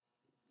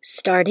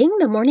Starting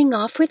the morning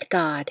off with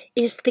God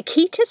is the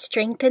key to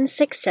strength and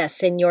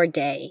success in your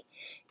day.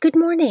 Good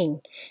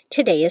morning.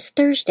 Today is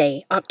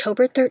Thursday,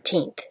 October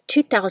 13th,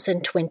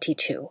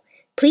 2022.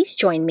 Please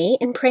join me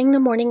in praying the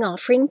morning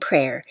offering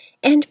prayer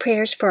and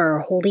prayers for our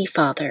Holy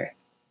Father.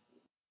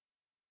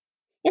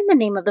 In the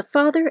name of the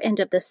Father,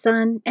 and of the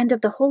Son, and of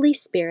the Holy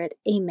Spirit,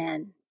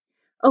 Amen.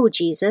 O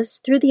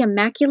Jesus, through the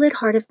Immaculate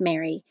Heart of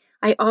Mary,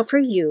 I offer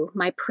you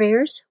my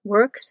prayers,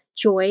 works,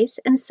 joys,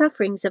 and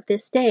sufferings of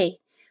this day,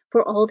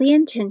 for all the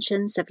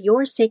intentions of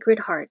your Sacred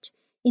Heart,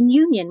 in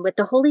union with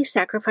the holy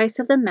sacrifice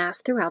of the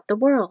Mass throughout the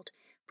world,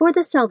 for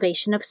the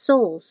salvation of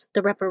souls,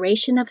 the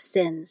reparation of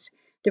sins,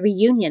 the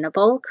reunion of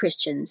all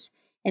Christians,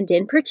 and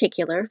in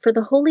particular for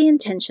the holy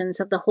intentions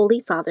of the Holy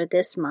Father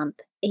this month.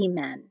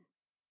 Amen.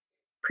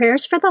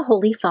 Prayers for the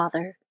Holy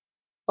Father.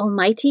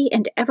 Almighty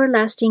and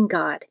everlasting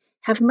God,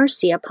 have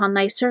mercy upon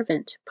thy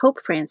servant, Pope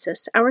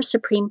Francis, our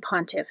Supreme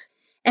Pontiff,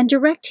 and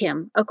direct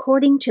him,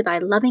 according to thy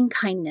loving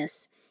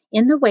kindness,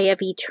 in the way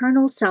of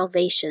eternal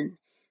salvation,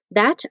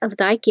 that of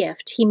thy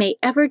gift he may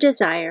ever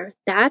desire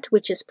that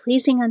which is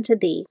pleasing unto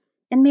thee,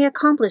 and may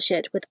accomplish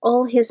it with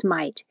all his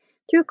might,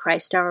 through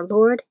Christ our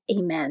Lord.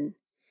 Amen.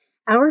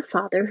 Our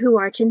Father, who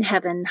art in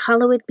heaven,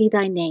 hallowed be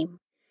thy name.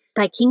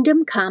 Thy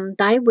kingdom come,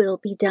 thy will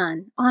be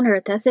done, on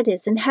earth as it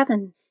is in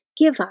heaven.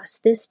 Give us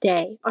this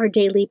day our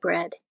daily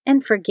bread,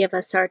 and forgive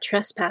us our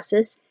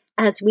trespasses,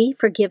 as we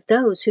forgive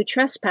those who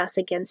trespass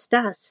against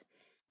us.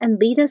 And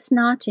lead us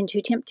not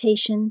into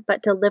temptation,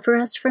 but deliver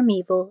us from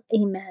evil.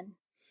 Amen.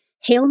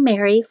 Hail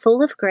Mary,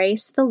 full of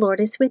grace, the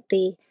Lord is with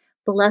thee.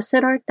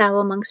 Blessed art thou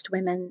amongst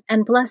women,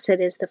 and blessed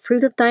is the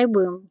fruit of thy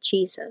womb,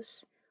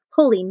 Jesus.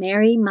 Holy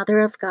Mary, Mother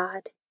of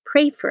God,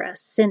 pray for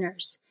us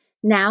sinners,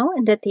 now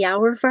and at the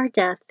hour of our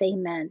death.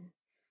 Amen.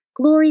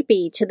 Glory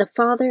be to the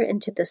Father,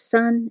 and to the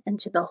Son, and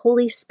to the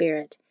Holy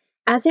Spirit,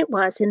 as it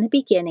was in the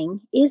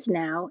beginning, is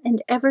now,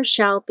 and ever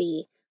shall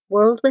be,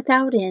 world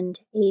without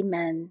end.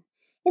 Amen.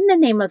 In the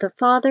name of the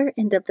Father,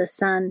 and of the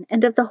Son,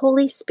 and of the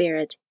Holy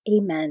Spirit.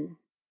 Amen.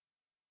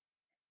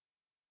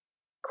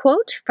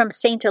 Quote from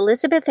St.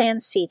 Elizabeth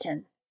Ann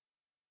Seton: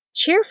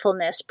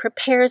 "Cheerfulness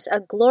prepares a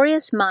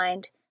glorious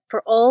mind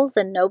for all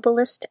the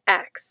noblest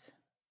acts."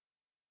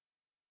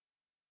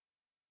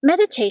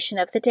 Meditation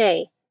of the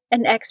Day.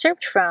 An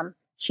excerpt from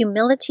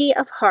Humility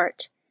of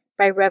Heart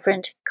by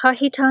Reverend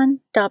Cajetan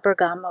da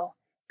Bergamo,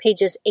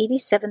 pages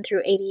 87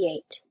 through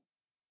 88.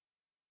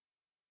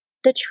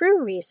 The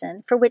true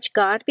reason for which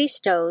God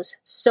bestows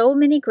so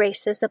many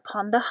graces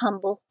upon the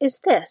humble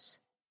is this,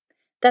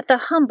 that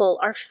the humble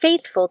are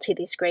faithful to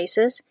these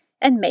graces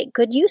and make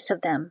good use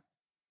of them.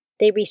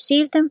 They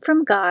receive them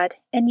from God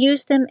and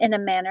use them in a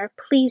manner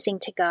pleasing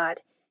to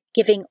God,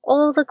 giving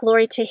all the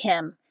glory to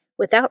Him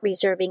without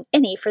reserving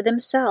any for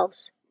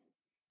themselves.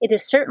 It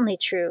is certainly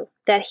true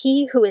that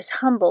he who is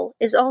humble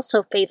is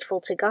also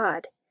faithful to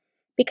God,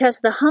 because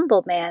the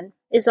humble man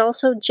is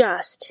also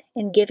just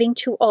in giving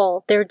to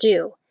all their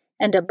due,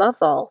 and above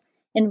all,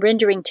 in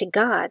rendering to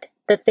God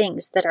the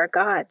things that are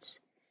God's.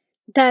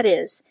 That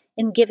is,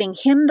 in giving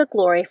Him the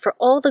glory for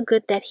all the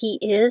good that He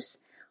is,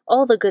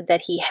 all the good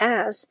that He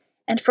has,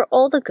 and for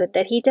all the good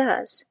that He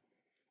does.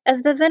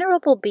 As the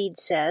Venerable Bede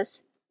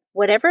says,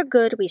 "Whatever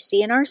good we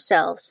see in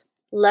ourselves,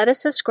 let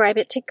us ascribe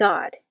it to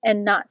God,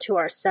 and not to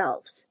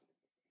ourselves."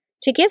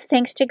 To give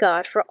thanks to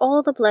God for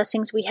all the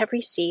blessings we have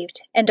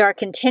received and are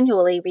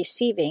continually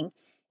receiving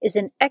is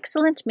an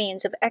excellent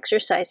means of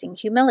exercising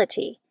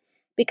humility,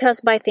 because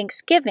by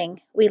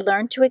thanksgiving we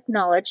learn to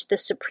acknowledge the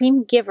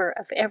supreme giver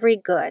of every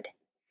good.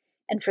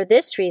 And for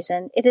this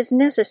reason it is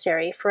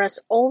necessary for us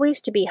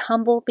always to be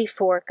humble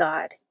before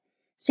God.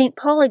 St.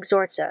 Paul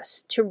exhorts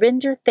us to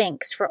render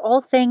thanks for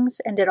all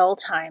things and at all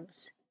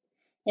times.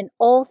 In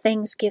all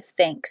things give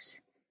thanks.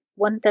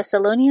 1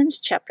 Thessalonians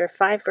chapter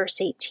 5,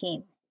 verse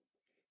 18.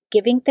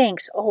 Giving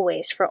thanks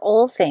always for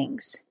all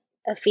things.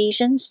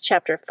 Ephesians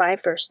chapter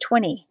 5, verse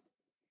 20.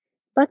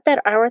 But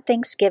that our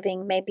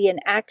thanksgiving may be an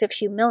act of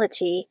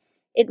humility,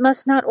 it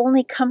must not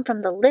only come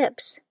from the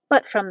lips,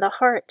 but from the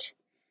heart,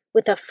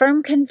 with a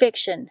firm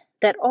conviction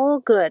that all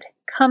good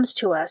comes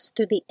to us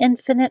through the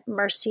infinite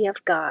mercy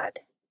of God.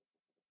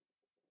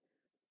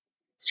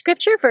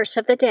 Scripture verse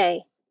of the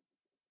day.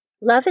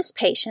 Love is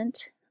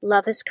patient,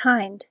 love is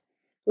kind.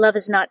 Love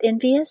is not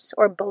envious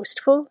or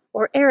boastful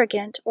or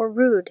arrogant or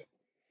rude.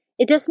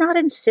 It does not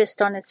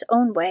insist on its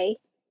own way.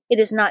 It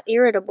is not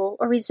irritable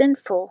or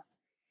resentful.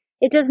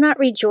 It does not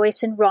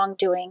rejoice in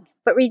wrongdoing,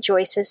 but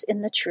rejoices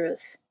in the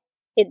truth.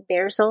 It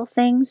bears all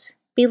things,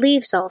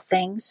 believes all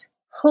things,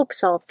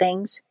 hopes all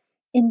things,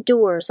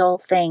 endures all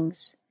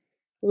things.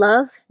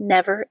 Love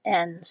never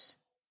ends.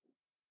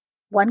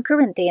 1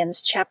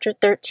 Corinthians chapter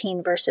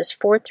 13, verses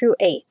 4 through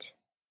 8.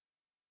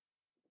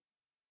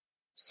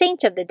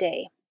 Saint of the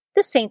Day.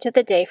 The saint of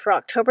the day for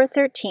October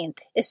 13th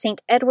is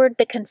St. Edward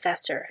the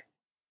Confessor.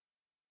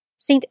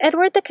 St.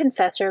 Edward the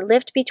Confessor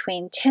lived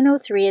between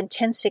 1003 and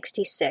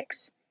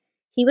 1066.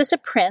 He was a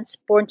prince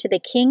born to the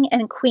King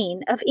and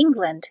Queen of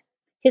England.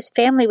 His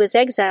family was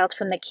exiled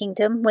from the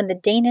kingdom when the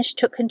Danish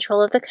took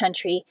control of the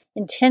country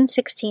in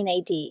 1016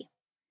 AD.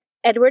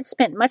 Edward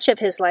spent much of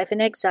his life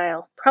in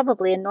exile,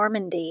 probably in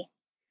Normandy.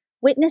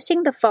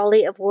 Witnessing the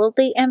folly of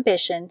worldly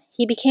ambition,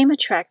 he became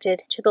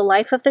attracted to the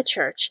life of the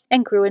Church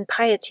and grew in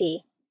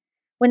piety.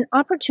 When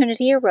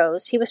opportunity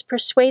arose, he was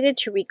persuaded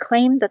to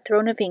reclaim the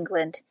throne of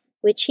England,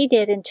 which he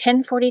did in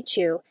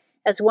 1042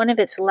 as one of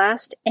its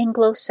last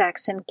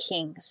Anglo-Saxon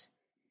kings.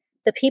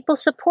 The people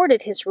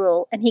supported his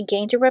rule, and he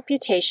gained a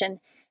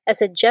reputation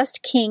as a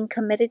just king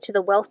committed to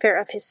the welfare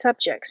of his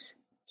subjects.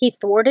 He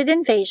thwarted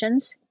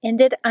invasions,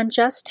 ended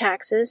unjust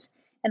taxes,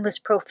 and was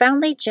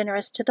profoundly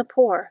generous to the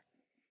poor.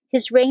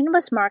 His reign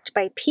was marked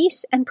by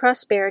peace and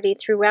prosperity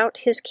throughout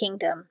his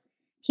kingdom.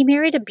 He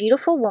married a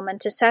beautiful woman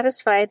to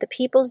satisfy the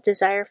people's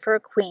desire for a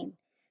queen,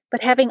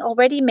 but having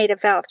already made a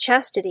vow of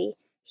chastity,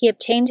 he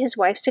obtained his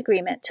wife's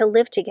agreement to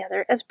live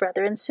together as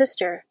brother and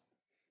sister.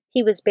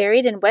 He was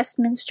buried in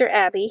Westminster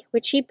Abbey,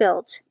 which he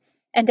built,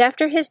 and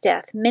after his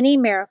death many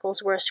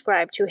miracles were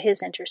ascribed to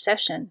his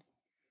intercession.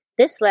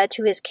 This led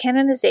to his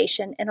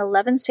canonization in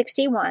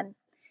 1161,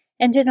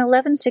 and in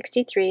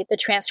 1163 the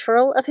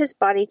transferal of his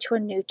body to a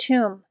new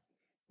tomb.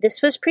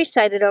 This was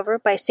presided over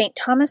by St.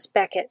 Thomas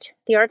Becket,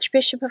 the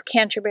Archbishop of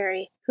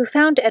Canterbury, who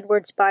found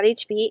Edward's body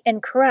to be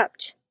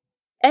incorrupt.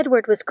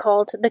 Edward was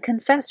called the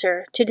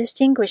Confessor to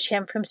distinguish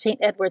him from St.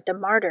 Edward the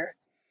Martyr.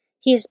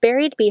 He is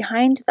buried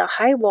behind the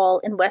high wall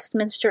in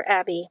Westminster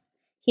Abbey.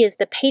 He is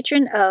the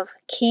patron of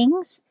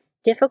kings,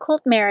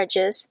 difficult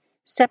marriages,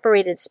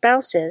 separated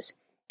spouses,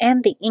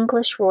 and the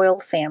English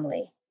royal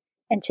family.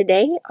 And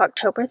today,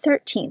 October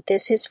 13th,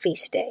 is his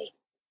feast day.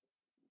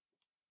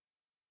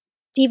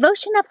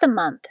 Devotion of the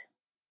Month.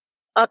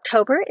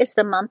 October is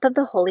the month of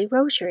the Holy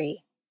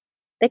Rosary.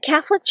 The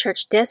Catholic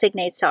Church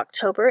designates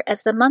October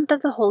as the month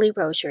of the Holy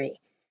Rosary.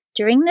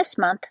 During this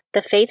month,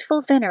 the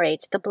faithful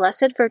venerate the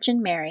Blessed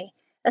Virgin Mary,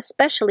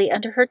 especially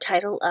under her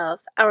title of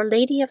Our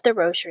Lady of the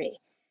Rosary,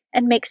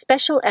 and make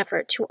special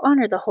effort to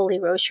honor the Holy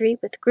Rosary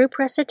with group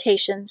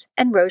recitations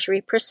and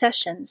rosary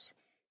processions.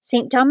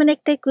 St.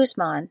 Dominic de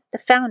Guzman, the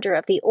founder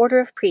of the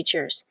Order of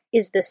Preachers,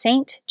 is the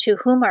saint to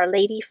whom Our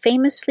Lady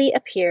famously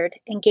appeared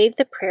and gave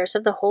the prayers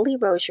of the Holy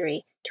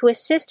Rosary to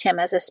assist him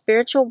as a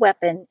spiritual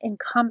weapon in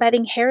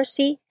combating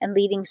heresy and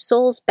leading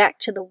souls back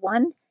to the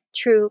one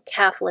true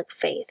Catholic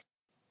faith.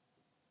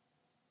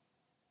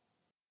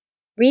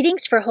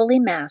 Readings for Holy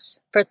Mass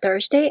for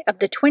Thursday of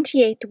the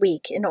 28th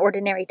week in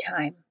Ordinary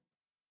Time.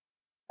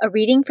 A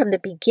reading from the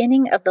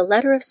beginning of the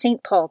letter of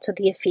St. Paul to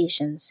the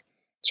Ephesians,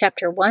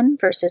 chapter 1,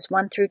 verses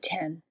 1 through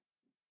 10.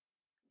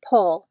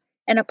 Paul,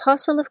 an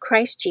apostle of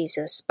Christ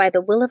Jesus by the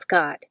will of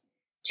God,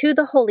 to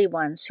the holy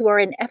ones who are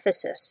in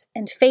Ephesus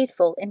and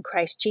faithful in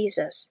Christ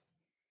Jesus.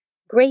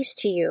 Grace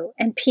to you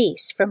and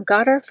peace from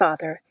God our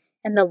Father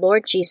and the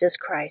Lord Jesus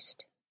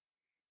Christ.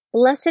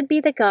 Blessed be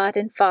the God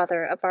and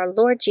Father of our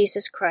Lord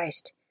Jesus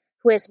Christ,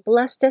 who has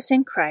blessed us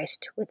in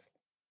Christ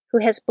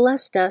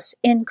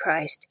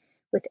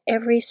with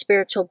every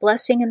spiritual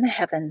blessing in the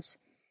heavens,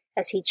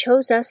 as he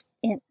chose us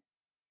in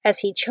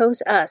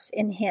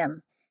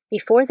him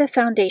before the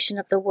foundation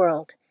of the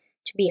world,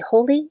 to be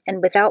holy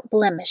and without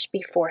blemish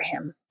before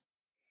him.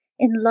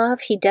 In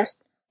love he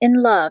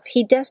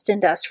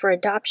destined us for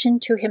adoption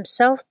to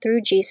himself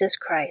through Jesus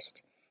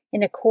Christ,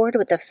 in accord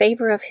with the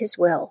favor of his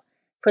will,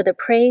 for the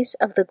praise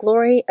of the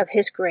glory of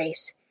his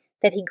grace,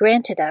 that he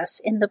granted us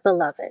in the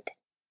Beloved.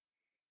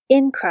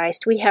 In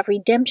Christ we have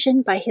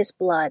redemption by his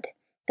blood,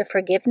 the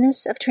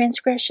forgiveness of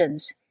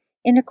transgressions,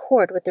 in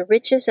accord with the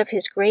riches of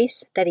his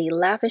grace that he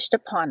lavished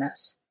upon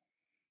us.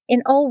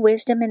 In all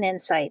wisdom and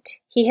insight,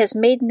 he has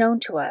made known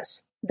to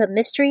us the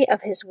mystery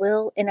of his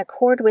will in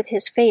accord with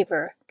his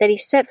favor that he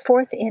set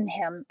forth in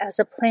him as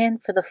a plan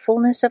for the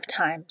fullness of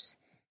times,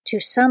 to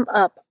sum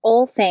up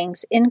all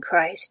things in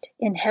Christ,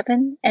 in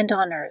heaven and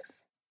on earth.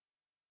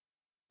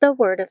 The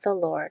Word of the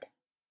Lord.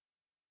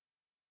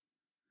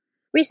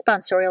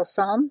 Responsorial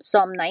Psalm,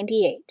 Psalm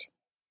 98.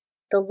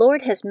 The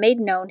Lord has made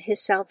known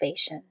his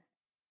salvation.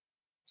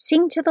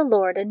 Sing to the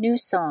Lord a new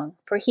song,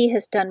 for he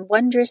has done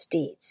wondrous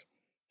deeds.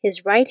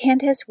 His right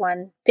hand has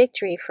won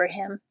victory for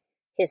him,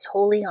 his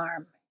holy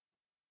arm.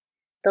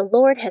 The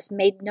Lord has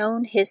made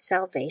known his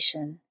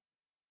salvation.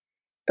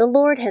 The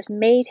Lord has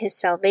made his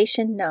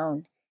salvation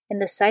known. In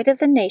the sight of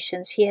the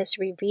nations he has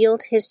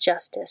revealed his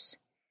justice.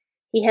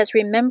 He has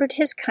remembered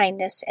his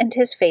kindness and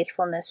his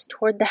faithfulness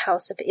toward the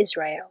house of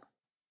Israel.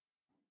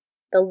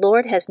 The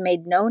Lord has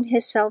made known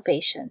his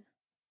salvation.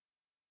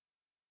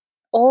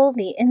 All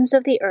the ends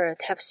of the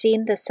earth have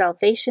seen the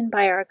salvation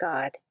by our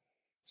God.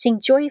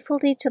 Sing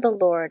joyfully to the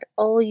Lord,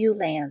 all you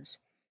lands.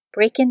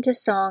 Break into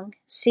song,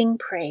 sing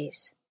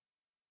praise.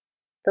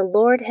 The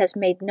Lord has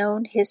made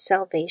known his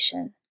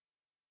salvation.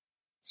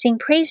 Sing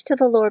praise to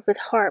the Lord with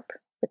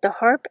the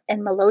harp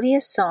and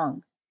melodious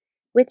song.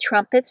 With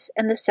trumpets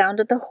and the sound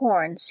of the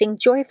horn, sing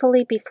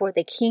joyfully before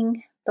the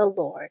King, the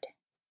Lord.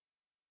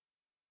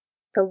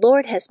 The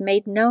Lord has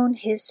made known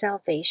his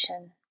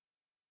salvation.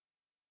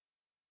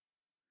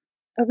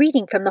 A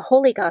reading from the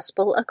Holy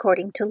Gospel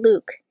according to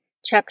Luke,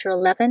 chapter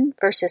 11,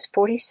 verses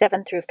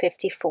 47 through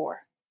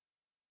 54.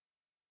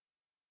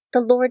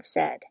 The Lord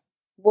said,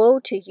 Woe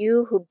to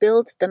you who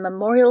build the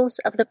memorials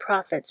of the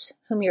prophets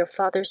whom your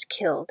fathers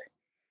killed.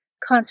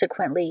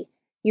 Consequently,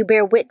 you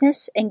bear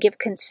witness and give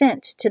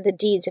consent to the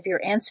deeds of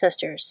your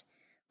ancestors,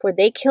 for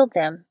they killed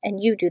them,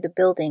 and you do the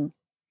building.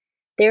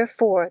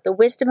 Therefore the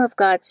wisdom of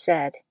God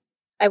said,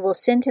 I will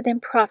send to them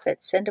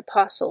prophets and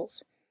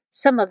apostles.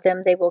 Some of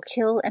them they will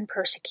kill and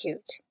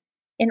persecute,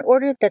 in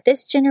order that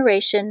this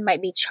generation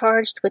might be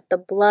charged with the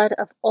blood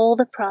of all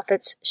the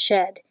prophets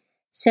shed,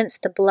 since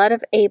the blood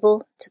of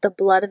Abel to the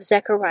blood of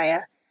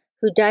Zechariah,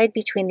 who died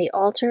between the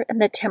altar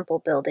and the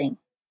temple building.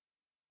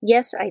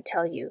 Yes, I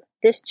tell you,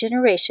 this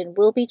generation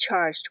will be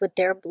charged with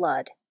their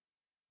blood.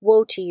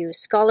 Woe to you,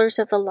 scholars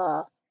of the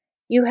law!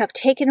 You have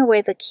taken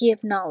away the key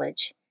of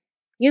knowledge.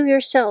 You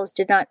yourselves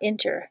did not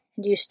enter,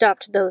 and you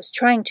stopped those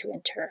trying to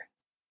enter.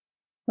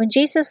 When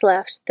Jesus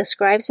left, the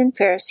scribes and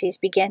Pharisees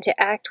began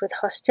to act with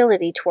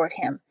hostility toward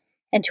him,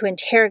 and to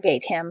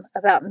interrogate him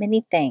about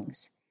many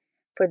things,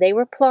 for they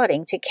were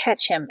plotting to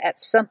catch him at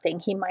something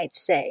he might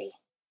say.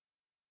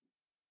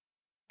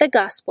 The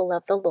Gospel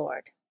of the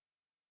Lord.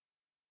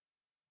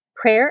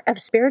 Prayer of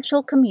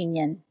Spiritual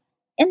Communion.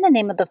 In the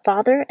name of the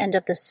Father, and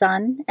of the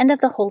Son, and of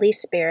the Holy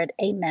Spirit.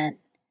 Amen.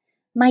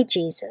 My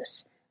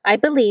Jesus, I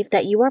believe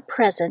that you are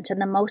present in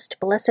the most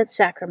blessed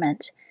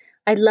sacrament.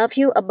 I love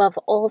you above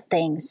all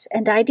things,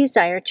 and I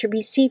desire to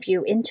receive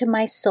you into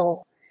my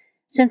soul.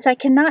 Since I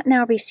cannot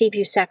now receive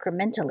you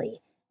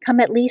sacramentally,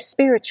 come at least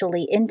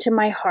spiritually into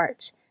my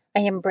heart. I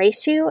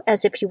embrace you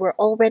as if you were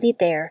already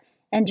there,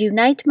 and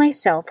unite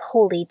myself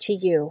wholly to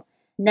you.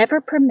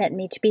 Never permit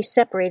me to be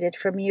separated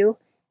from you.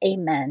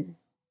 Amen.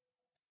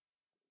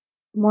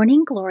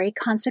 Morning Glory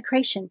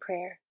Consecration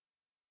Prayer.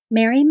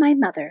 Mary, my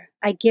mother,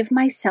 I give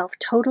myself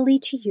totally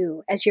to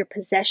you as your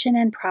possession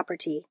and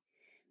property.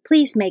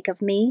 Please make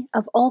of me,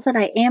 of all that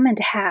I am and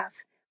have,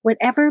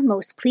 whatever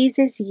most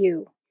pleases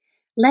you.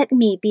 Let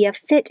me be a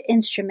fit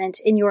instrument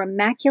in your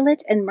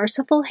immaculate and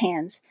merciful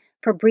hands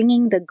for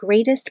bringing the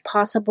greatest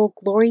possible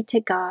glory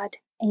to God.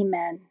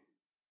 Amen.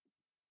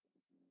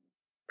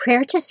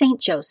 Prayer to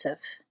Saint Joseph.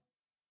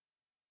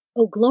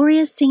 O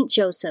glorious Saint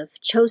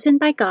Joseph, chosen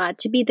by God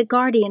to be the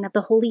guardian of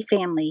the Holy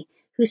Family,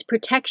 whose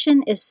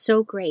protection is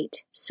so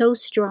great, so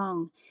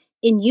strong,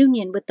 in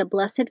union with the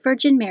Blessed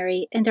Virgin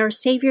Mary and our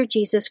Savior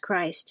Jesus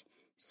Christ,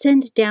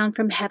 send down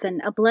from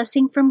heaven a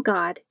blessing from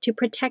God to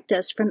protect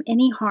us from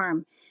any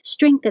harm,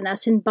 strengthen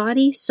us in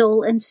body,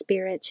 soul, and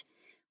spirit.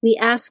 We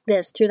ask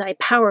this through thy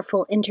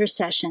powerful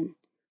intercession.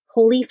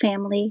 Holy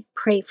Family,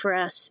 pray for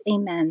us.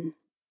 Amen.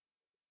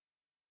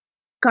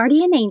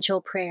 Guardian Angel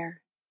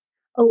Prayer.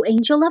 O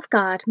angel of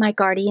God, my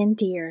guardian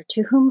dear,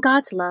 to whom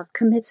God's love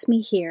commits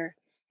me here,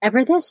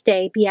 ever this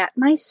day be at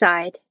my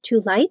side, to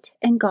light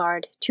and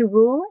guard, to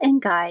rule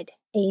and guide.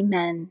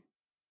 Amen.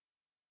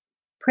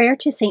 Prayer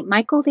to Saint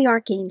Michael the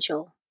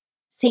Archangel.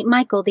 Saint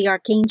Michael the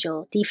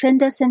Archangel,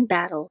 defend us in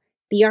battle,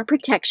 be our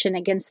protection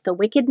against the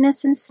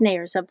wickedness and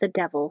snares of the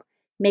devil.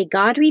 May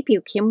God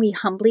rebuke him, we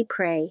humbly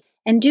pray,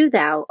 and do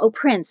thou, O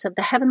Prince of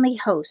the heavenly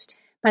host,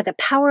 by the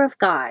power of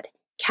God,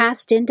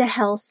 cast into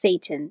hell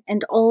Satan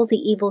and all the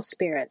evil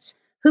spirits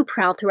who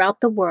prowl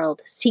throughout the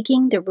world,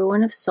 seeking the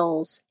ruin of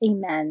souls.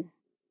 Amen.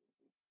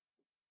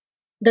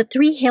 The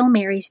Three Hail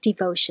Marys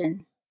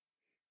Devotion.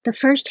 The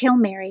first Hail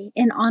Mary,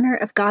 in honor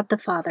of God the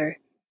Father.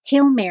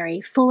 Hail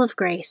Mary, full of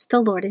grace,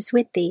 the Lord is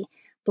with thee.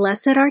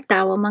 Blessed art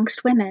thou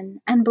amongst women,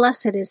 and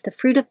blessed is the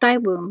fruit of thy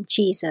womb,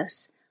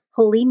 Jesus.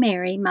 Holy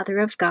Mary, Mother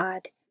of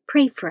God,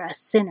 pray for us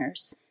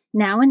sinners,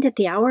 now and at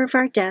the hour of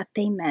our death.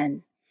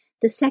 Amen.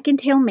 The second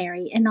Hail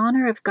Mary, in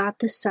honor of God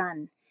the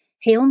Son.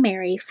 Hail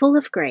Mary, full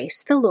of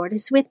grace, the Lord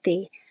is with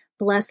thee.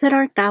 Blessed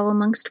art thou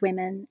amongst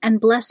women,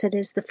 and blessed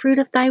is the fruit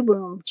of thy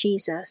womb,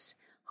 Jesus.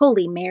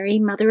 Holy Mary,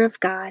 Mother of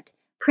God,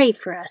 pray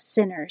for us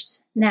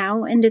sinners,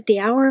 now and at the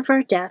hour of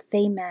our death.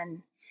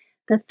 Amen.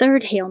 The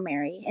third Hail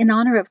Mary, in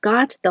honor of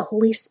God the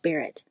Holy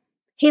Spirit.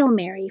 Hail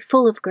Mary,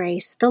 full of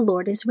grace, the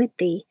Lord is with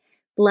thee.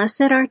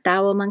 Blessed art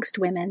thou amongst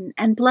women,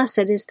 and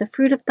blessed is the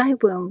fruit of thy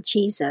womb,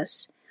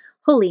 Jesus.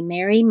 Holy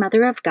Mary,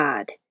 Mother of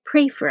God,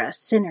 pray for us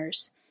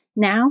sinners,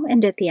 now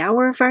and at the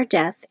hour of our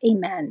death.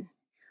 Amen.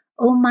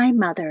 O my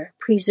Mother,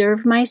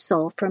 preserve my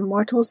soul from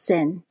mortal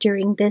sin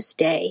during this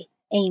day.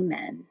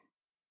 Amen.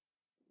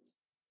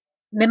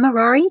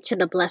 Memorare to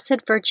the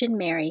Blessed Virgin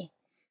Mary.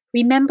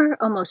 Remember,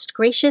 O most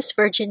gracious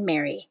Virgin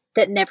Mary,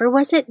 that never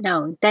was it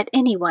known that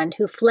anyone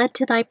who fled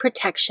to thy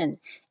protection,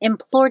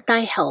 implored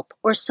thy help,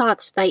 or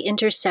sought thy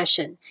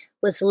intercession,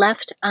 was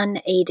left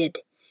unaided.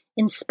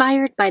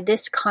 Inspired by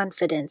this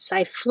confidence,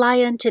 I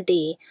fly unto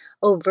thee,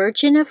 O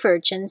Virgin of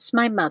Virgins,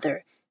 my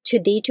Mother. To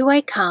thee do I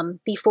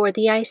come, before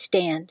thee I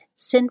stand,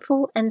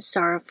 sinful and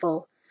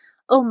sorrowful.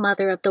 O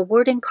Mother of the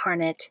Word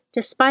incarnate,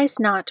 despise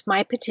not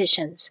my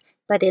petitions,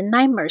 but in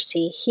thy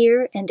mercy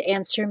hear and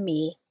answer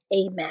me.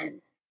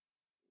 Amen.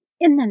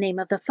 In the name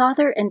of the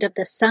Father, and of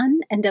the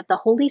Son, and of the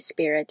Holy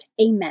Spirit.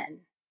 Amen.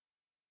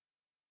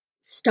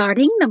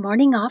 Starting the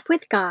morning off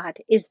with God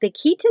is the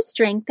key to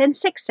strength and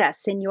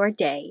success in your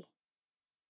day.